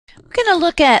to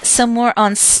look at some more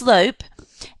on slope,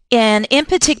 and in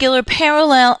particular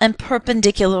parallel and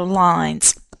perpendicular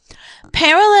lines.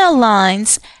 Parallel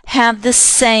lines have the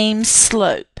same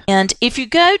slope. And if you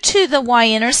go to the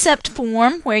y-intercept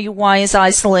form, where your y is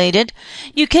isolated,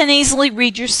 you can easily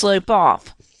read your slope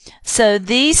off. So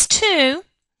these two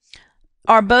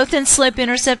are both in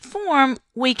slope-intercept form.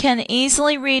 We can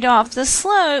easily read off the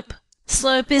slope.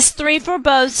 Slope is 3 for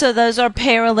both, so those are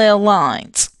parallel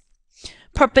lines.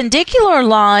 Perpendicular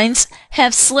lines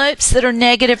have slopes that are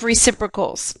negative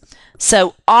reciprocals.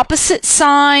 So opposite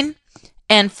sign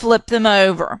and flip them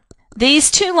over.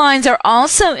 These two lines are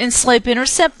also in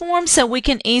slope-intercept form, so we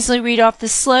can easily read off the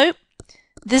slope.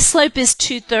 This slope is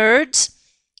 2/3.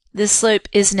 This slope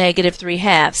is negative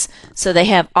 3/2. So they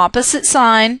have opposite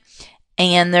sign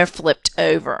and they're flipped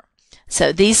over.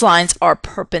 So these lines are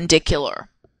perpendicular.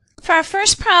 For our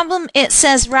first problem, it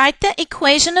says write the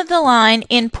equation of the line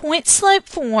in point-slope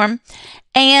form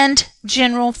and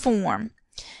general form.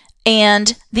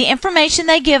 And the information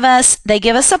they give us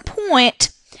a point,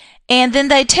 and then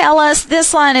they tell us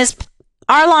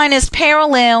our line is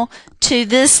parallel to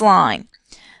this line.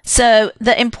 So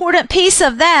the important piece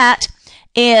of that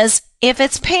is if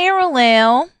it's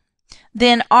parallel,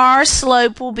 then our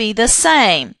slope will be the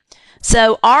same.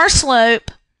 So our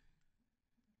slope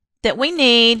that we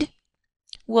need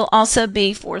will also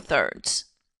be 4/3.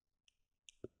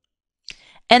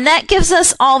 And that gives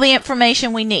us all the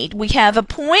information we need. We have a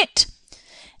point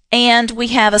and we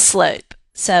have a slope.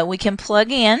 So we can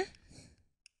plug in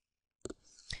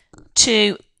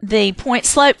to the point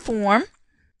slope form.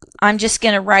 I'm just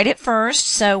going to write it first.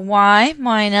 So y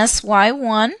minus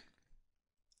y1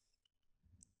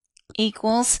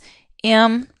 equals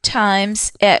m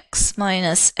times x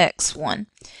minus x1.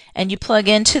 And you plug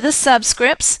into the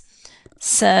subscripts.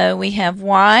 So we have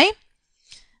y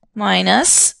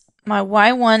minus, my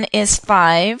y1 is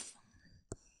 5,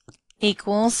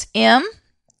 equals m,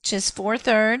 which is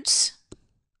 4/3,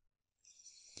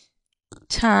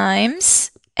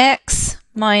 times x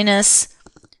minus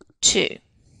 2.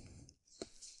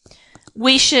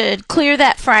 We should clear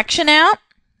that fraction out.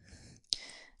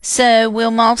 So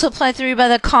we'll multiply through by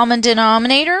the common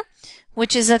denominator,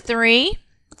 which is a 3.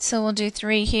 So we'll do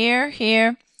 3 here,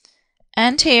 here,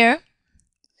 and here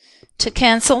to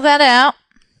cancel that out.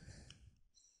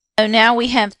 So now we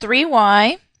have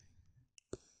 3y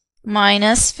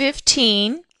minus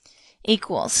 15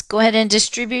 equals, go ahead and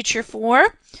distribute your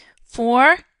 4,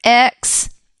 4x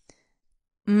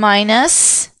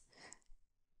minus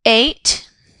 8.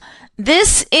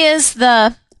 This is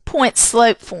the point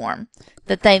slope form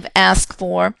that they've asked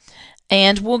for,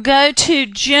 and we'll go to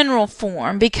general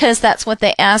form because that's what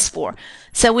they asked for.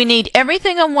 So we need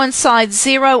everything on one side,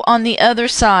 0 on the other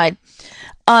side.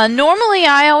 Normally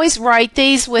I always write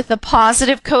these with a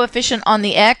positive coefficient on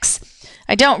the x.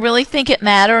 I don't really think it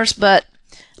matters, but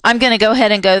I'm going to go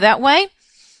ahead and go that way.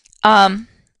 And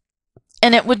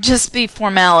it would just be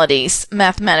formalities.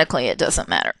 Mathematically, it doesn't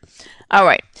matter. All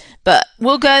right, but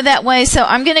we'll go that way. So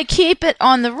I'm going to keep it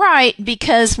on the right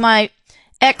because my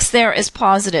x there is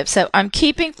positive. So I'm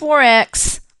keeping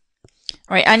 4x.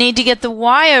 All right, I need to get the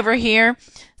y over here.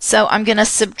 So I'm going to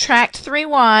subtract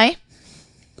 3y.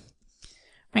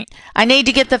 Right. I need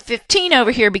to get the 15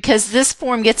 over here because this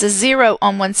form gets a 0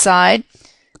 on one side.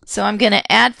 So I'm going to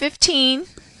add 15.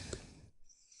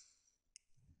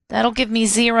 That'll give me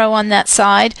 0 on that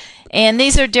side. And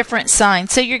these are different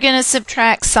signs. So you're going to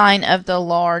subtract sign of the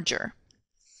larger.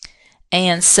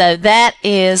 And so that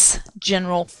is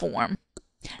general form.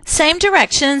 Same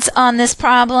directions on this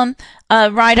problem.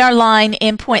 Write our line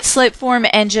in point slope form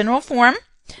and general form.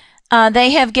 They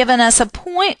have given us a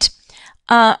point.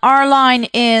 Our line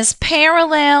is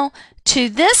parallel to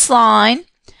this line,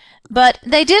 but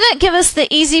they didn't give us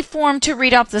the easy form to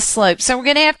read off the slope. So we're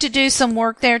going to have to do some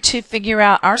work there to figure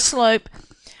out our slope.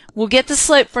 We'll get the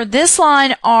slope for this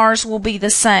line. Ours will be the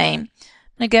same.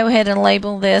 I'm going to go ahead and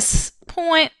label this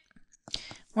point.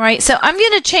 Right, so I'm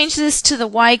going to change this to the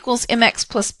y equals mx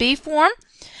plus b form.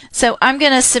 So I'm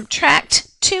going to subtract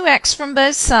 2x from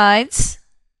both sides.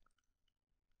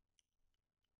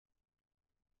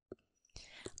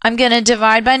 I'm going to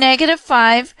divide by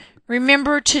 -5.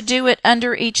 Remember to do it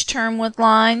under each term with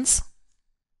lines.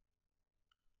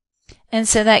 And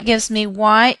so that gives me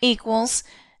y equals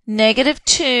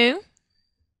 -2.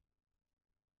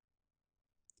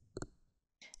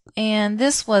 And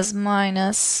this was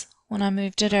minus when I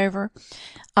moved it over.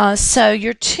 So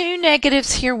your two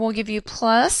negatives here will give you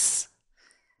plus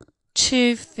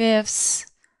 2/5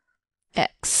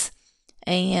 x.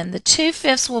 And the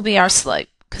 2/5 will be our slope,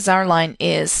 because our line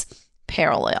is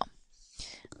parallel.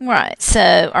 Right,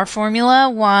 so our formula,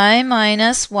 y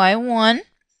minus y1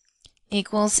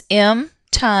 equals m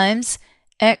times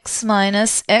x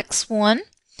minus x1.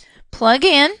 Plug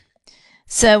in.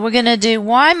 So we're going to do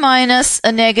y minus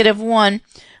a negative 1,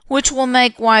 which will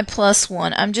make y plus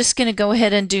 1. I'm just going to go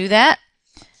ahead and do that.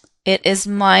 It is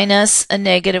minus a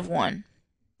negative 1.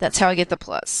 That's how I get the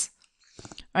plus.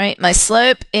 All right, my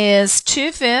slope is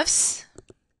 2/5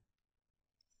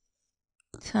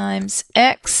 times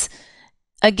x.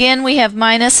 Again, we have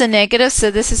minus a negative,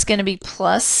 so this is going to be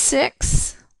plus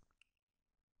 6.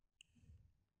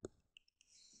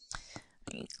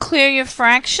 Clear your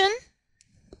fraction.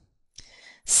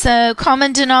 So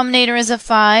common denominator is a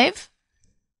 5.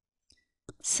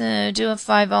 So do a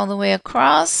 5 all the way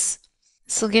across.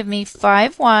 This will give me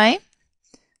 5y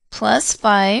plus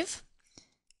 5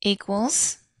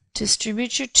 equals,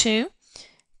 distribute your 2,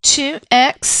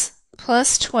 2x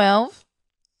plus 12.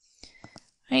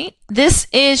 Right? This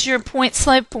is your point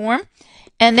slope form.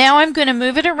 And now I'm going to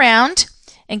move it around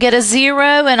and get a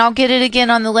 0, and I'll get it again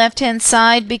on the left-hand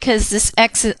side because this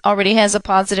x already has a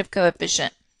positive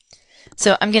coefficient.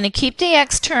 So I'm going to keep the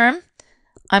x term.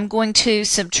 I'm going to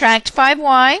subtract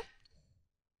 5y.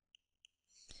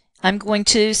 I'm going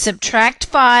to subtract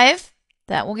 5.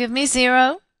 That will give me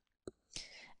 0.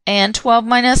 And 12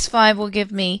 minus 5 will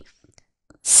give me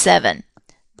 7.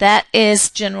 That is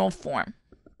general form.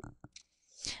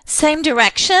 Same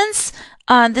directions.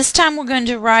 This time we're going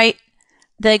to write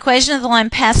the equation of the line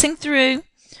passing through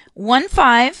 1,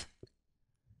 5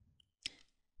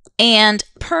 and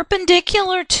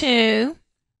perpendicular to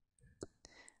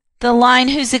the line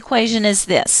whose equation is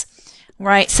this.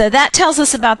 Right, so that tells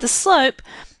us about the slope.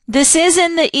 This is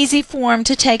in the easy form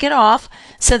to take it off.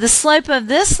 So the slope of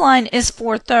this line is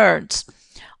 4/3.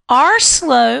 Our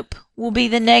slope will be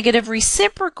the negative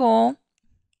reciprocal,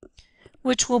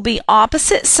 which will be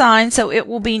opposite sign, so it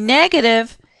will be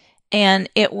negative and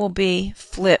it will be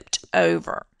flipped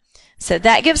over. So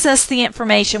that gives us the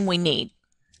information we need.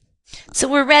 So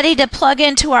we're ready to plug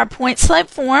into our point slope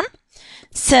form.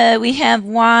 So we have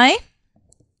y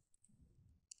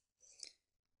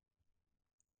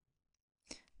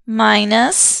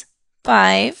minus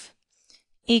 5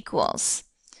 equals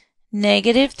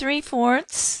negative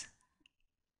 3/4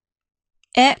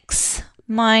 x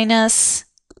minus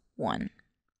 1.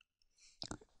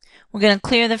 We're going to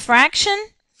clear the fraction.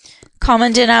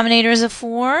 Common denominator is a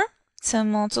 4, so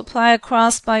multiply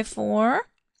across by 4.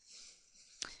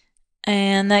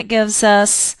 And that gives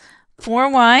us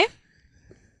 4y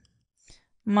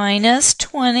minus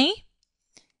 20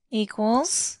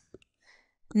 equals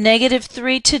negative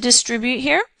 3 to distribute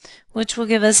here, which will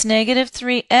give us negative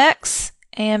 3x,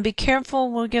 and be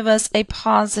careful, will give us a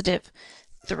positive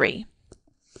 3.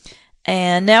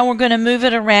 And now we're going to move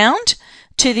it around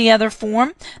to the other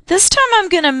form. This time I'm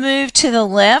going to move to the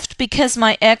left because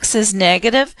my x is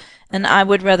negative and I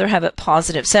would rather have it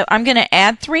positive. So I'm going to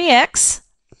add 3x.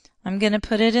 I'm going to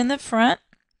put it in the front.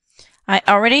 I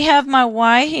already have my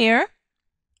y here.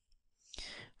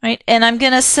 Right, and I'm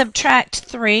going to subtract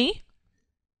 3.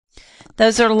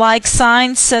 Those are like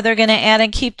signs, so they're going to add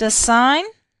and keep the sign.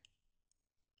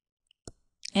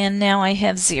 And now I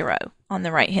have 0 on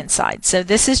the right-hand side. So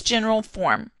this is general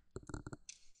form.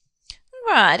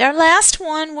 Right, our last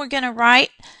one, we're going to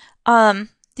write the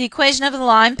equation of the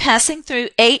line passing through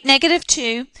 8, negative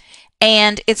 2,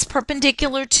 and it's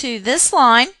perpendicular to this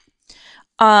line.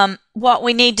 What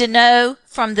we need to know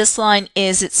from this line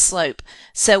is its slope.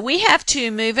 So we have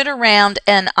to move it around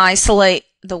and isolate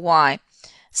the y.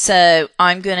 So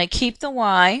I'm going to keep the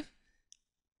y.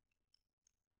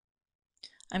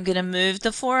 I'm going to move the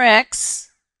 4x.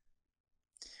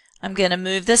 I'm going to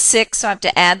move the 6, so I have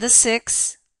to add the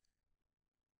 6.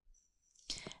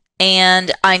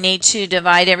 And I need to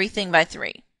divide everything by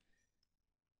 3.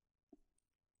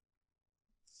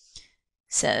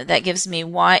 So that gives me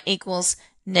y equals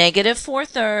negative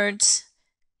 4/3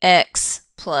 x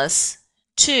plus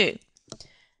 2.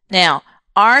 Now,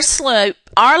 our slope,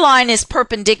 our line is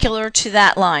perpendicular to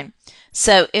that line.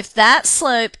 So if that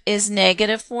slope is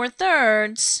negative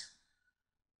 4/3,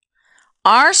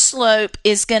 our slope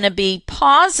is going to be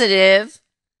positive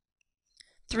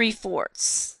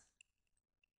 3/4.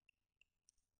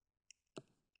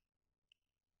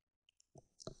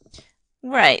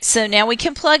 Right, so now we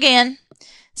can plug in.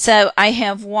 So I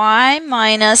have y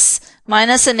minus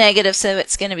a negative, so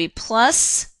it's going to be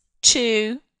plus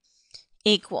 2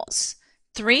 equals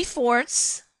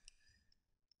 3/4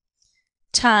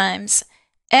 times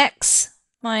x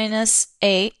minus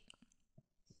 8.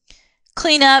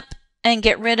 Clean up and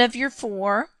get rid of your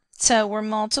 4. So we're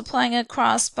multiplying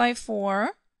across by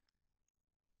 4.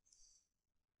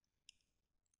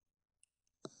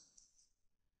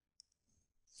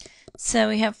 So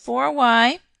we have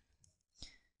 4y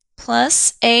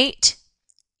plus 8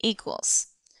 equals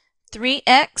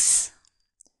 3x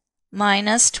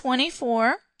minus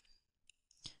 24.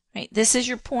 Right, this is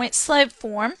your point slope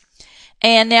form.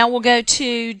 And now we'll go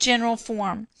to general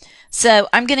form. So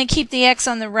I'm going to keep the x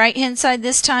on the right hand side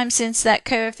this time since that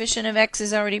coefficient of x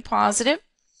is already positive.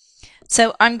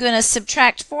 So I'm going to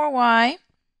subtract 4y.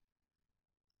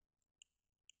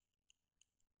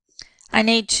 I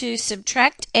need to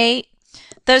subtract 8.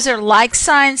 Those are like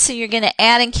signs, so you're going to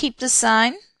add and keep the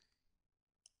sign.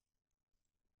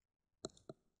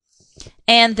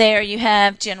 And there you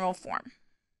have general form.